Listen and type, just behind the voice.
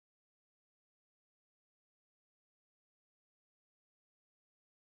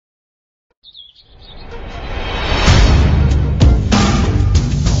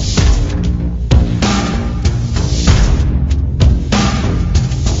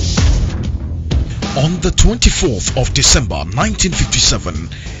On the 24th of December 1957,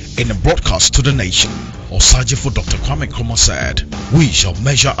 in a broadcast to the nation, Osajifo Dr. Kwame Nkrumah said, "We shall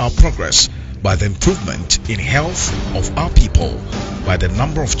measure our progress by the improvement in health of our people, by the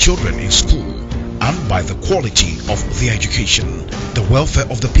number of children in school, and by the quality of the education. The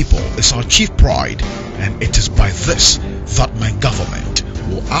welfare of the people is our chief pride, and it is by this that my government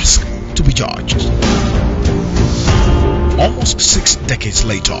will ask to be judged." Almost 6 decades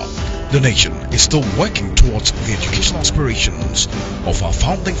later, the nation is still working towards the educational aspirations of our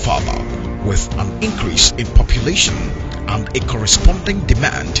founding father, with an increase in population and a corresponding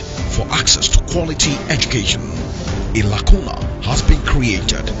demand for access to quality education. A lacuna has been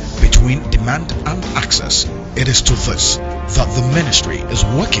created between demand and access. It is to this that the ministry is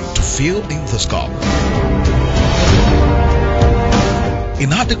working to fill in this gap.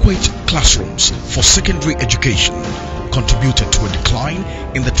 Inadequate classrooms for secondary education contributed to a decline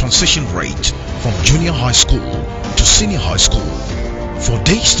in the transition rate from junior high school to senior high school. For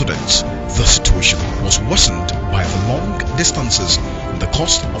day students, the situation was worsened by the long distances and the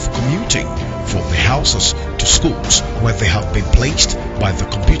cost of commuting from the houses to schools, where they have been placed by the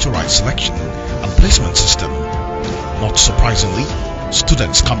computerized selection and placement system. Not surprisingly,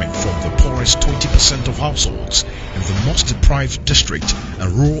 students coming from the poorest 20% of households in the most deprived district and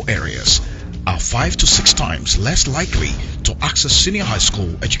rural areas are 5 to 6 times less likely to access senior high school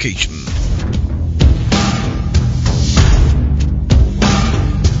education.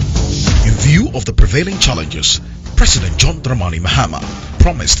 In view of the prevailing challenges, President John Dramani Mahama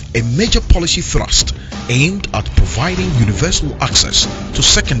promised a major policy thrust aimed at providing universal access to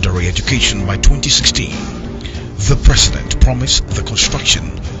secondary education by 2016. The President promised the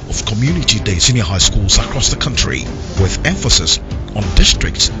construction of community-day senior high schools across the country, with emphasis on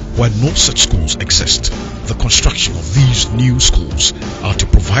districts where no such schools exist. The construction of these new schools are to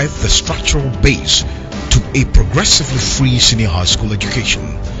provide the structural base to a progressively free senior high school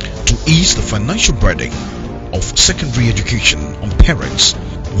education, to ease the financial burden of secondary education on parents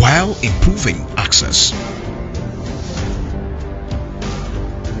while improving access.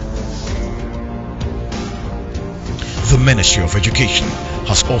 The Ministry of Education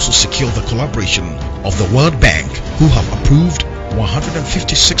has also secured the collaboration of the World Bank, who have approved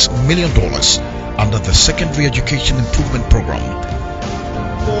 $156 million under the Secondary Education Improvement Program.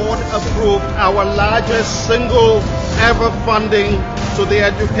 The board approved our largest single ever funding to the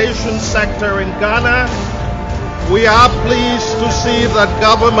education sector in Ghana. We are pleased to see that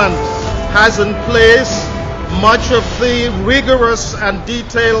government has in place much of the rigorous and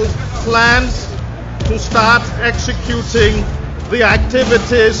detailed plans to start executing the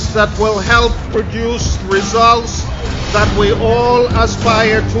activities that will help produce results that we all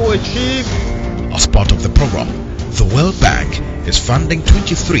aspire to achieve. As part of the program, the World Bank is funding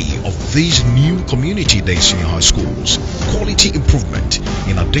 23 of these new community-day senior high schools, quality improvement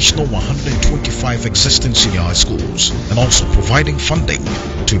in additional 125 existing senior high schools, and also providing funding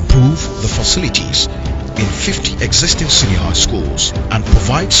to improve the facilities in 50 existing senior high schools and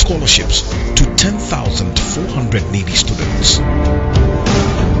provide scholarships to 10,400 needy students.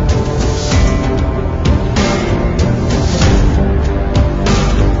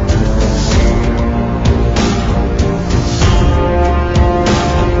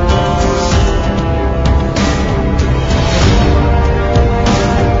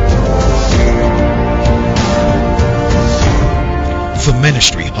 The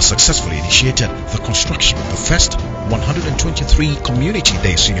ministry has successfully initiated the construction of the first 123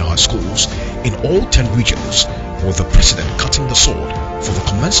 community-day senior high schools in all 10 regions, with the President cutting the sword for the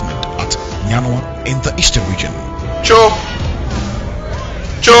commencement at Nyanwa in the Eastern region. Cho!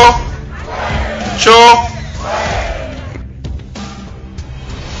 Cho! Cho!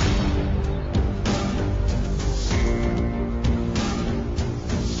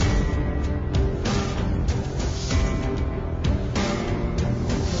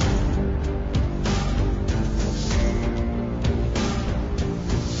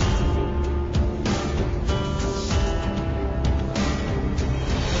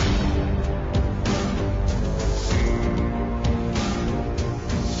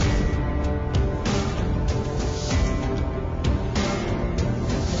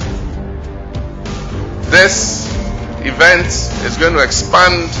 This event is going to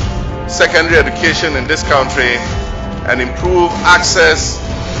expand secondary education in this country and improve access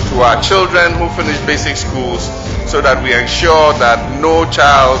to our children who finish basic schools, so that we ensure that no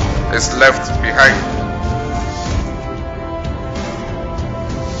child is left behind.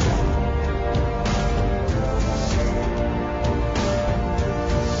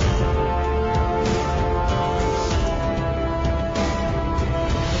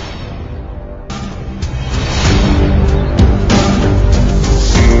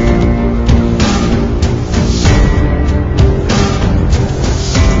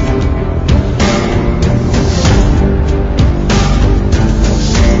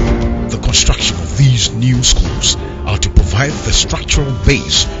 construction of these new schools are to provide the structural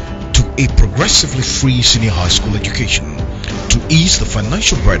base to a progressively free senior high school education, to ease the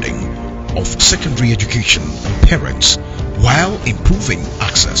financial burden of secondary education on parents while improving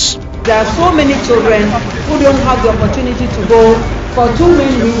access. There are so many children who don't have the opportunity to go for two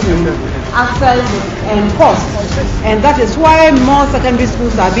main reasons: access and cost. And that is why more secondary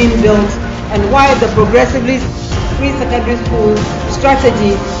schools are being built and why the progressively free secondary school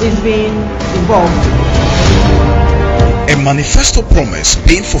strategy is being evolved. A manifesto promise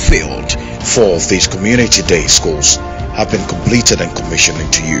being fulfilled. 4 of these community day schools have been completed and commissioned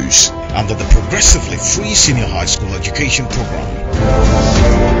into use under the progressively free senior high school education program.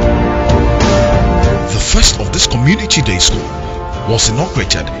 The first of this community day school was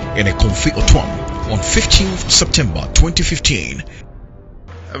inaugurated in a Konfi Otuam on 15th September 2015.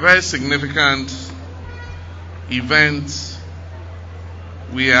 A very significant event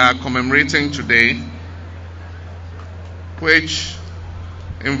we are commemorating today, which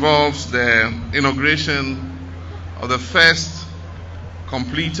involves the inauguration of the first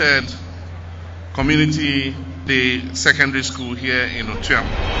completed community day secondary school here in Otuam.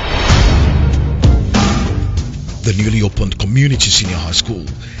 The newly opened community senior high school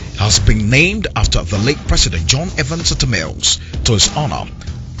has been named after the late President John Evans Mills to his honor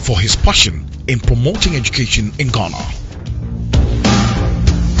for his passion in promoting education in Ghana.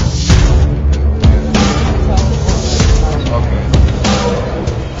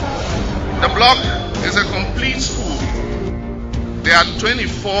 The block is a complete school. There are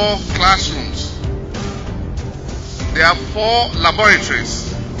 24 classrooms. There are 4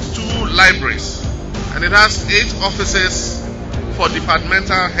 laboratories, 2 libraries, and it has 8 offices for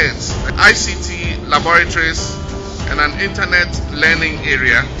departmental heads, ICT laboratories, and an internet learning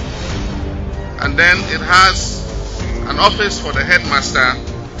area. And then it has an office for the headmaster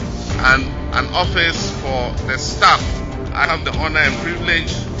and an office for the staff. I have the honor and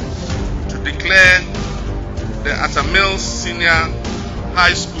privilege to declare the Mills Senior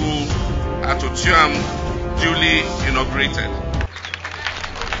High School at Otuam duly inaugurated.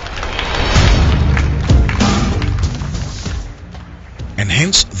 And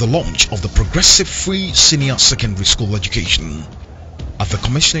hence the launch of the progressive free senior secondary school education. At the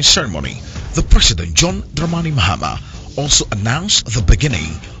commissioning ceremony, the President John Dramani Mahama also announced the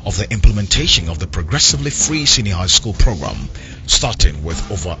beginning of the implementation of the progressively free senior high school program, starting with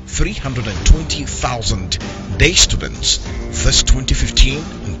over 320,000 day students this 2015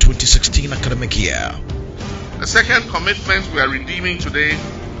 and 2016 academic year. The second commitment we are redeeming today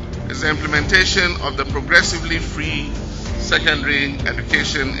is the implementation of the progressively free secondary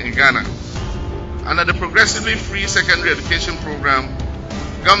education in Ghana. Under the progressively free secondary education program,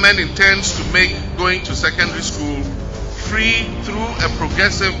 government intends to make going to secondary school free through a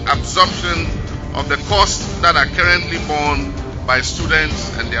progressive absorption of the costs that are currently borne by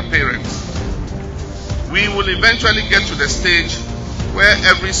students and their parents. We will eventually get to the stage where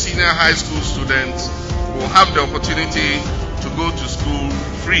every senior high school student will have the opportunity to go to school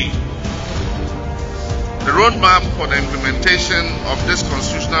free. The roadmap for the implementation of this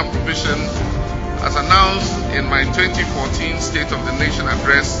constitutional provision, as announced in my 2014 State of the Nation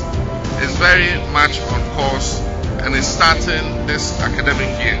address, is very much on course and is starting this academic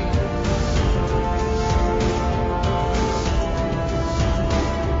year.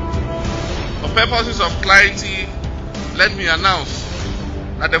 For purposes of clarity, let me announce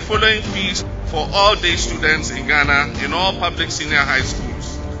that the following fees for all day students in Ghana in all public senior high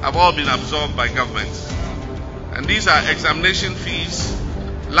schools have all been absorbed by government. And these are examination fees,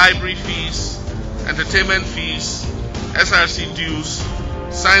 library fees, entertainment fees, SRC dues,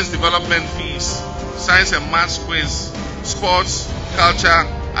 science development fees, science and maths quiz, sports, culture,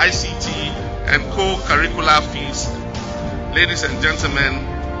 ICT, and co-curricular fees. Ladies and gentlemen,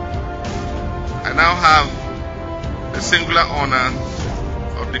 I now have the singular honor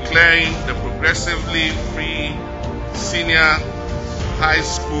of declaring the progressively free senior high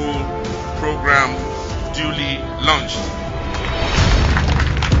school program duly launched.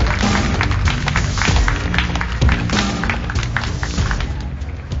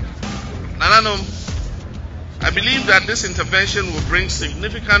 Nananom, I believe that this intervention will bring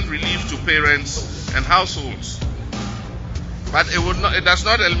significant relief to parents and households, but it does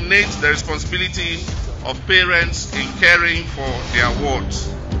not eliminate the responsibility of parents in caring for their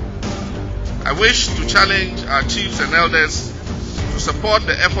wards. I wish to challenge our chiefs and elders to support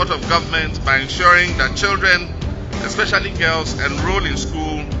the effort of government by ensuring that children, especially girls, enroll in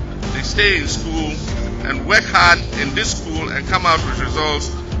school, they stay in school, and work hard in this school and come out with results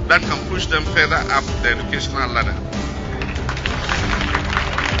that can push them further up the educational ladder.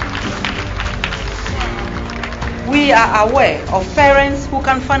 We are aware of parents who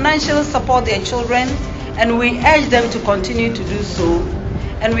can financially support their children, and we urge them to continue to do so.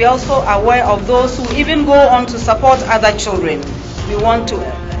 And we are also aware of those who even go on to support other children. We want to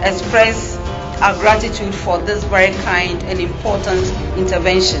express our gratitude for this very kind and important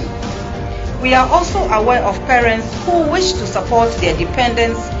intervention. We are also aware of parents who wish to support their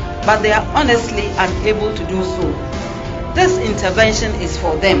dependents, but they are honestly unable to do so. This intervention is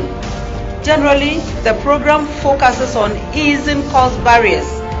for them. Generally, the program focuses on easing cost barriers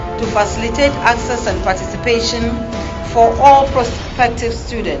to facilitate access and participation for all prospective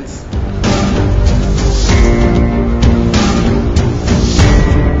students.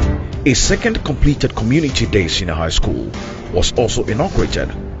 A second completed Community Day Senior High School was also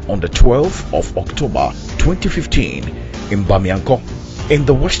inaugurated on the 12th of October 2015 in Bamianko in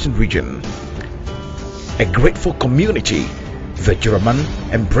the Western Region. A grateful community, the Jeraman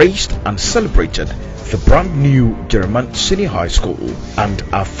embraced and celebrated the brand new Jeraman Senior High School and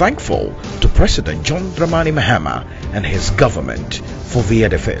are thankful to President John Dramani Mahama and his government for the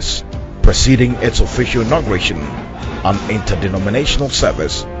edifice. Preceding its official inauguration, an interdenominational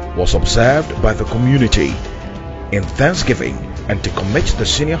service was observed by the community in thanksgiving and to commit the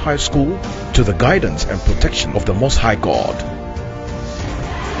senior high school to the guidance and protection of the Most High God.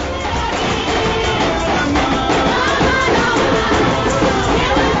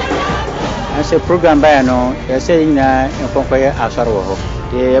 As a program by no, they say in Conquer Asaro.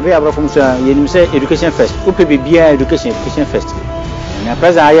 They are from you say education first. Upe be education first. Na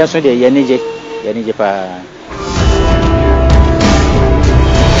present I also the Yanije pa.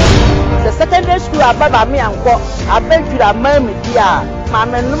 The secondary school ababa me anko abentu da mami dia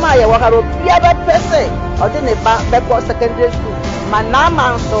mama numa ye wakaro bia be pese o de ne ba be ko secondary school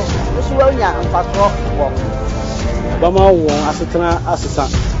manama nso so wanya mfaso wo bama won asetena asesa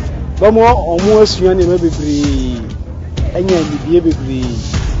bama omo asua ne mabebri enya bibie bebri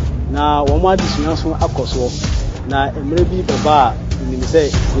na wo ma adisua so akoso na emre bi baba ni say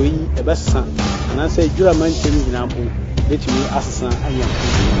goyi ebesa na say jura man temi ginampo betumi asesa anya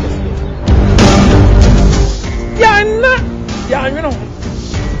ya nwino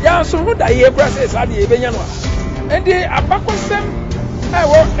ya so ho da ye process ade e benya no ende abakosem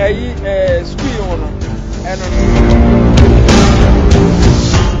ewo eyi school ho no eno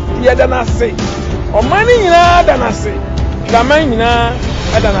ya dana se o mani nyina dana se dama nyina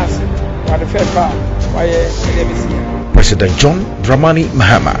dana se wa de fefa wa ye edebisi. President John Dramani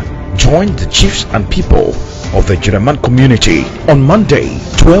Mahama joined the chiefs and people of the Jeraman community on Monday,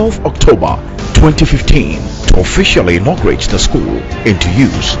 12 October 2015 to officially inaugurate the school into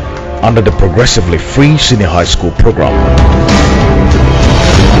use under the progressively free senior high school program.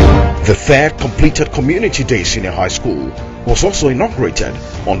 The third completed Community Day Senior High School was also inaugurated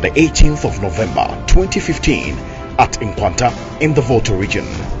on the 18th of November 2015 at Nkwanta in the Volta region.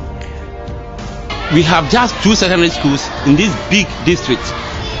 We have just 2 secondary schools in this big district,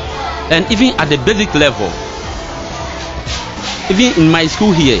 and even at the basic level, even in my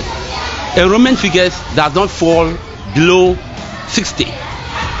school here, enrollment figures does not fall below 60.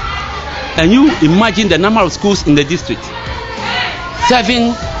 And you imagine the number of schools in the district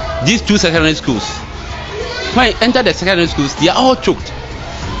serving these 2 secondary schools. When I enter the secondary schools, they are all choked.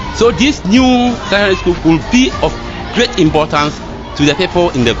 So this new secondary school will be of great importance to the people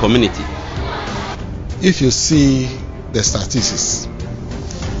in the community. If you see the statistics,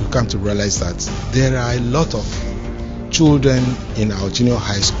 you come to realize that there are a lot of children in our junior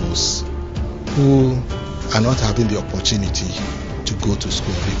high schools who are not having the opportunity to go to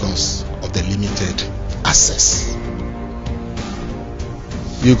school because of the limited access.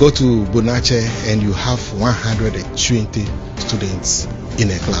 You go to Bonache and you have 120 students in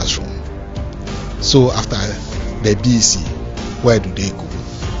a classroom. So after the BC, where do they go?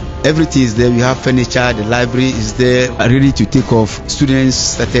 Everything is there. We have furniture, the library is there, ready to take off. Students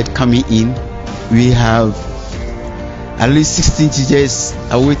started coming in. We have at least 16 teachers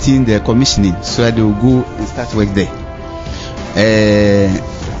awaiting their commissioning so that they will go and start work there.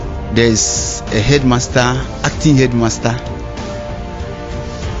 There's a headmaster, acting headmaster.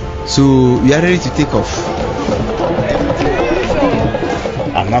 So we are ready to take off.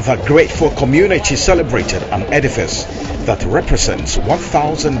 Another grateful community celebrated an edifice that represents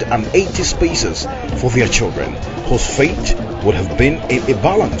 1,080 spaces for their children, whose fate would have been in a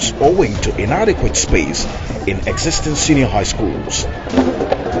balance owing to inadequate space in existing senior high schools.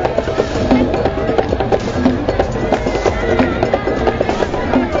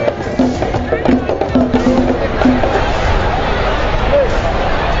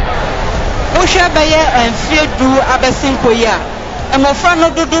 Osha baye en fiedu abesin koya mmɔfra no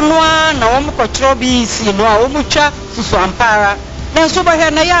dodo noa na wɔn kɔkyerɛ bi si no a wɔn twa susu ampara na nso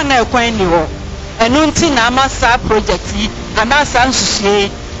bɛhwɛ na yɛ na ɛkwan ni hɔ ɛno nti na ama saa project yi ana saa nsusue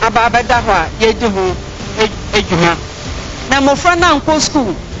aba abɛda hɔ a yɛdi ho adwuma na mmɔfra na nkɔ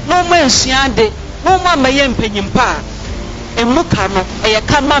school na wɔn asua ade na wɔn ama yɛ mpanyimpa a emu ka no ɛyɛ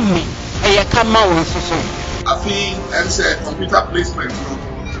kama me ɛyɛ kama wɔn soso. afi ɛnsɛ computer placement no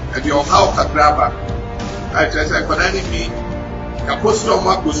ɛdi ɔha ɔkakraba ɛkyerɛ sɛ nkwadaa ni bi kaposi ɔmo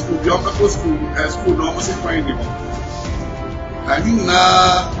akɔ school bi ɔmo akɔ school school na ɔmo si kwan ni mu na ne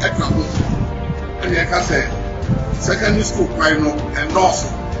nyinaa ɛka ho ɛni ɛka sɛ secondary school kwan no ɛnɔɔso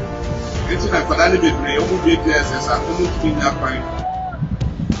eti na nkwadaa ni bebree ɔmo bi DSS a ɔmo tumi nya kwan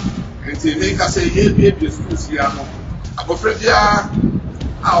eti ne ka sɛ yɛ bi school si ano abɔfra biara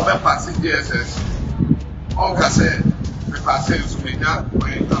a ɔbɛpaase DSS ɔnka sɛ mɛpaase nso menya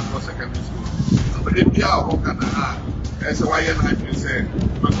kwan akɔ secondary school ɔbɛde biara ɔka na ha ɛsɛ wayɛ n'adwene sɛ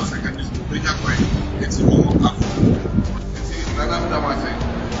ɔbɛkɔ secondary school menya kwan eti mu akɔ eti nana mi dam ase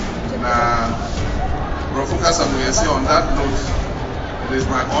na Brofo kasa mo yɛ sɛ on that note it is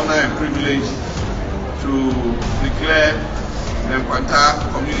my honor and privilege to declare the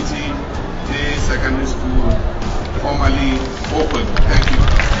Nkwanta Community Day Secondary School formally open. Thank you.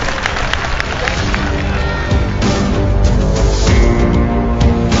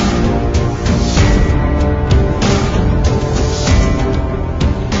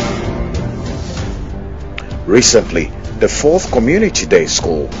 Recently, the 4th Community Day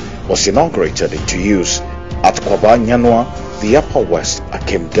School was inaugurated into use at Kwaba Nyanwa, the Upper West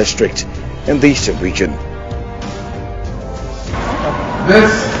Akim District in the Eastern region.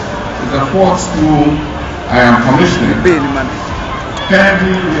 This is the 4th school I am commissioning.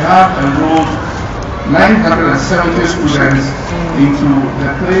 Currently, we have enrolled 970 students into the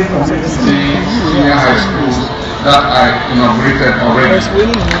 3 community senior high schools that I inaugurated already.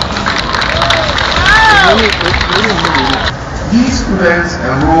 These students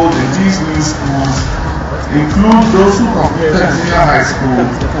enrolled in these new schools include those who completed senior high school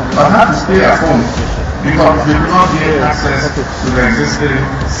but had to stay at home because they could not get access to the existing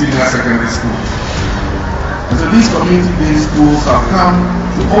senior secondary school. And so these community-based schools have come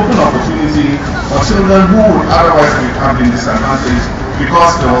to open opportunity for children who would otherwise have been disadvantaged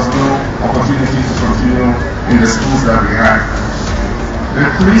because there was no opportunity to continue in the schools that we had. The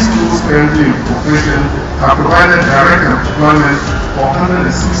 3 schools currently in operation have provided direct employment for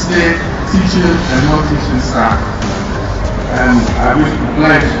 160 teaching and non-teaching staff. And I wish to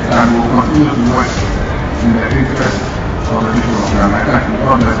pledge that we will continue to work in the interest of the people of Ghana. Thank you.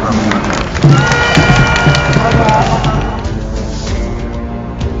 God bless you.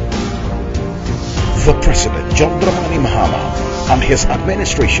 The President, John Dramani Mahama, and his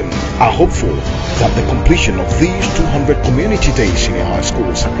administration are hopeful that the completion of these 200 community day senior high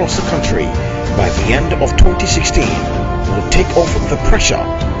schools across the country by the end of 2016 will take off the pressure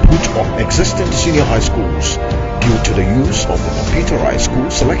put on existing senior high schools due to the use of the computerized school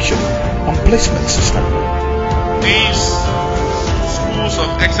selection and placement system. These schools of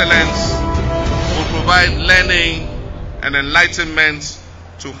excellence will provide learning and enlightenment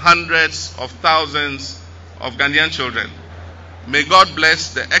to hundreds of thousands of Ghanaian children. May God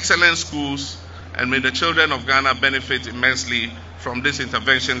bless the excellent schools and may the children of Ghana benefit immensely from this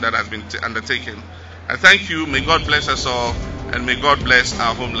intervention that has been undertaken. I thank you. May God bless us all and may God bless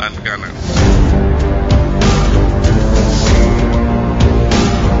our homeland, Ghana.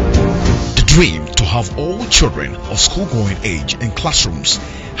 The dream to have all children of school-going age in classrooms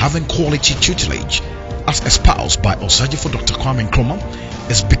having quality tutelage as espoused by Osajifo Dr. Kwame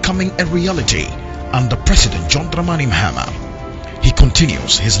Nkrumah is becoming a reality under President John Dramani Mahama. He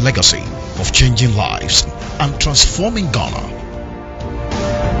continues his legacy of changing lives and transforming Ghana